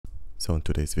So in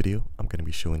today's video, I'm going to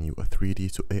be showing you a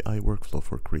 3D to AI workflow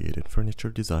for creating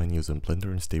furniture design using Blender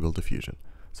and Stable Diffusion.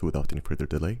 So without any further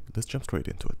delay, let's jump straight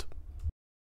into it.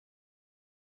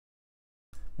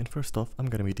 And first off, I'm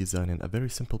going to be designing a very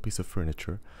simple piece of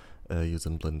furniture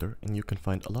using Blender, and you can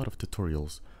find a lot of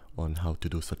tutorials on how to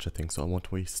do such a thing, so I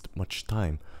won't waste much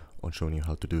time on showing you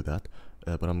how to do that,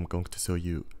 but I'm going to show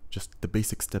you just the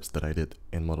basic steps that I did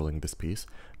in modeling this piece.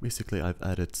 Basically, I've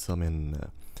added some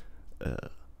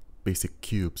basic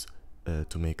cubes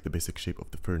to make the basic shape of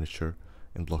the furniture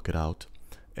and block it out.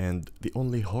 And the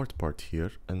only hard part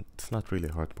here, and it's not really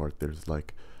a hard part, there's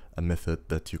like a method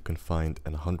that you can find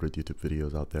in 100 YouTube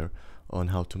videos out there on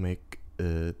how to make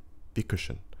the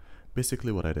cushion.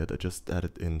 Basically what I did, I just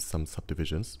added in some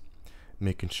subdivisions,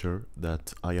 making sure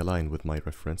that I align with my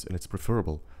reference, and it's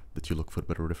preferable that you look for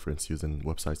better reference using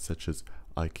websites such as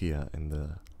IKEA and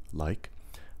the like.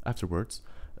 Afterwards,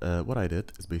 what I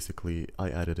did is basically I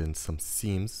added in some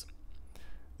seams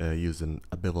using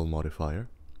a bevel modifier,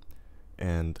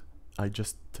 and I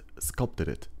just sculpted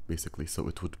it basically so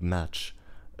it would match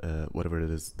whatever it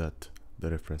is that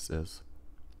the reference is.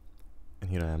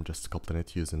 And here I am just sculpting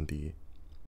it using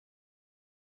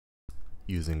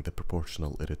the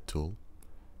proportional edit tool.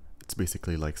 It's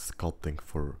basically like sculpting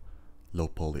for low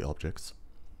poly objects,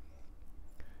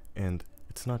 and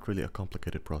it's not really a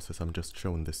complicated process. I'm just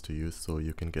showing this to you so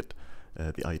you can get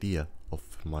the idea of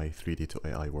my 3D to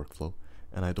AI workflow.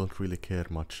 And I don't really care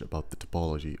much about the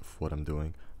topology of what I'm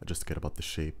doing. I just care about the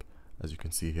shape. As you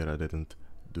can see here, I didn't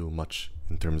do much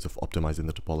in terms of optimizing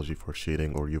the topology for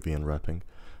shading or UV unwrapping,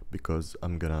 because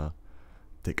I'm gonna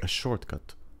take a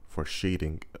shortcut for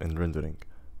shading and rendering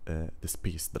this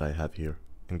piece that I have here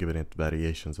and giving it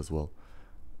variations as well.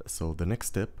 So the next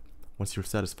step, once you're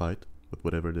satisfied with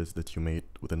whatever it is that you made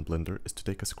within Blender, is to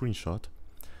take a screenshot,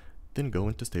 then go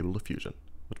into Stable Diffusion.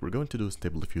 What we're going to do in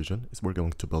Stable Diffusion is we're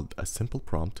going to build a simple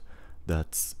prompt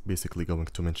that's basically going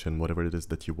to mention whatever it is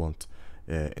that you want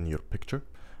in your picture,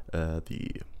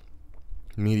 the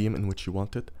medium in which you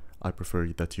want it. I prefer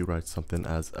that you write something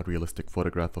as a realistic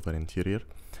photograph of an interior,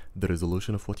 the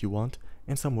resolution of what you want,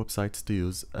 and some websites to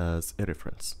use as a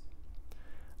reference.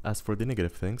 As for the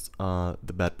negative things,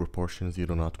 the bad proportions, you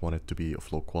do not want it to be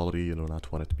of low quality, you do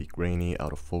not want it to be grainy,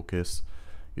 out of focus,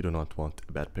 you do not want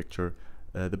a bad picture.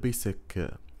 The basic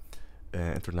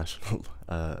international,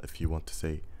 if you want to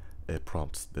say,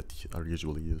 prompts that are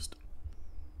usually used.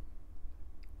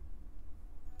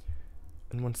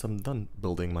 And once I'm done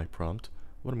building my prompt,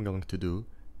 what I'm going to do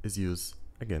is use,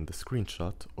 again, the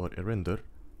screenshot or a render,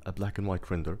 a black and white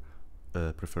render,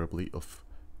 preferably of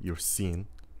your scene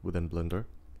within Blender,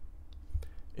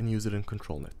 and use it in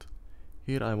ControlKnit.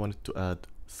 Here I wanted to add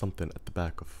something at the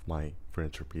back of my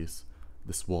furniture piece,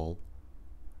 this wall.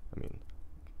 I mean,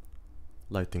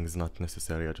 lighting is not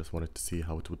necessary, I just wanted to see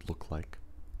how it would look like.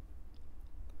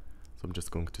 So I'm just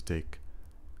going to take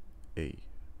a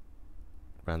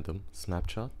random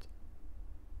snapshot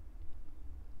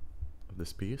of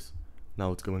this piece.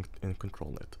 Now it's going in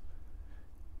ControlKnit.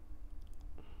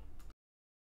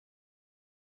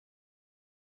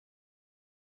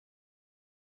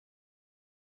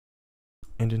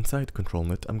 And inside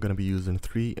ControlKnit, I'm going to be using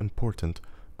 3 important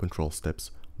control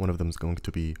steps. One of them is going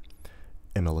to be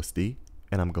MLSD,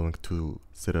 and I'm going to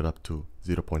set it up to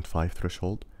 0.5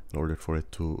 threshold in order for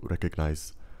it to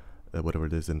recognize whatever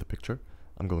it is in the picture.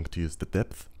 I'm going to use the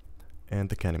depth and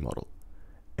the canny model.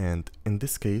 And in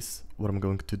this case, what I'm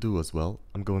going to do as well,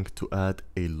 I'm going to add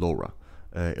a LoRa.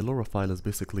 A LoRa file is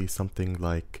basically something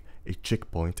like a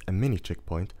checkpoint, a mini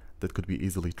checkpoint that could be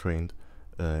easily trained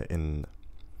in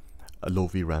low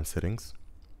VRAM settings,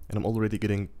 and I'm already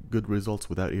getting good results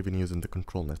without even using the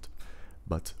ControlKnit.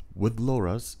 But with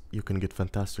LoRa's, you can get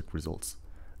fantastic results.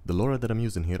 The LoRa that I'm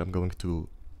using here, I'm going to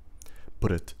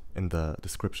put it in the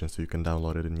description so you can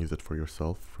download it and use it for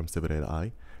yourself from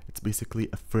 7AI. It's basically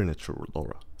a furniture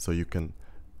LoRa, so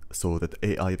that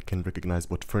AI can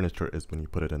recognize what furniture is when you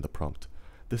put it in the prompt.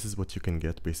 This is what you can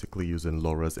get basically using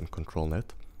LoRa's in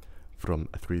ControlKnit from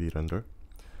a 3D render.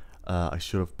 I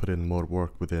should have put in more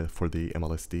work with it for the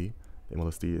MLSD. The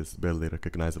MLSD is barely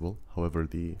recognizable. However,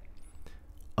 the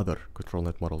other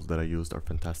ControlKnit models that I used are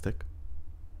fantastic.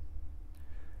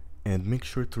 And make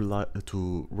sure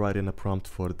to write in a prompt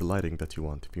for the lighting that you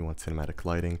want. If you want cinematic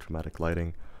lighting, dramatic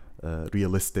lighting,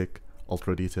 realistic,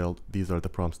 ultra detailed, these are the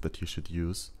prompts that you should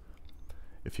use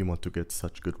if you want to get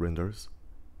such good renders.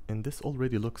 And this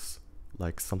already looks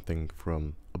like something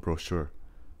from a brochure,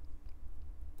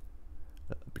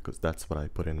 because that's what I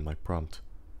put in my prompt.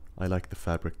 I like the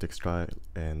fabric textile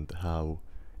and how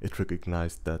it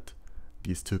recognized that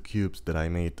these 2 cubes that I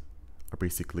made are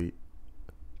basically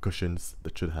cushions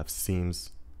that should have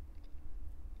seams.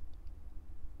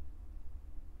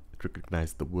 It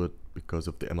recognized the wood because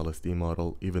of the MLSD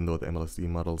model, even though the MLSD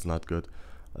model is not good.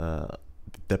 The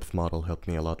depth model helped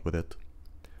me a lot with it.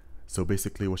 So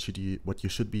basically what you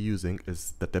should be using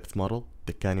is the depth model,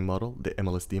 the Canny model, the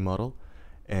MLSD model,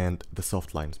 and the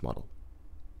soft lines model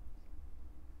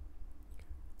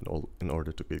in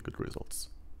order to get good results.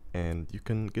 And you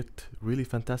can get really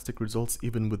fantastic results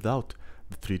even without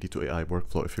the 3D to AI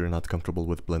workflow if you're not comfortable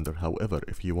with Blender. However,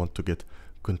 if you want to get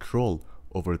control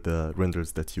over the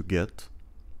renders that you get,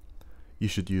 you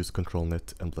should use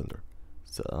ControlKnit and Blender.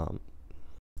 So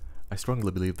I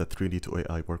strongly believe that 3D to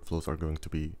AI workflows are going to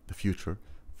be the future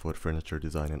for furniture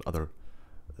design and other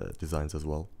designs as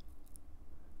well.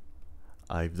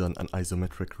 I've done an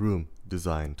isometric room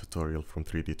design tutorial from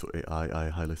 3D to AI. I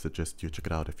highly suggest you check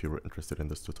it out if you're interested in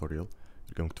this tutorial.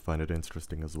 You're going to find it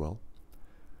interesting as well.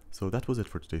 So that was it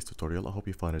for today's tutorial. I hope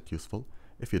you found it useful.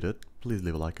 If you did, please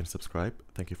leave a like and subscribe.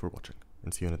 Thank you for watching,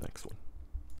 and see you in the next one.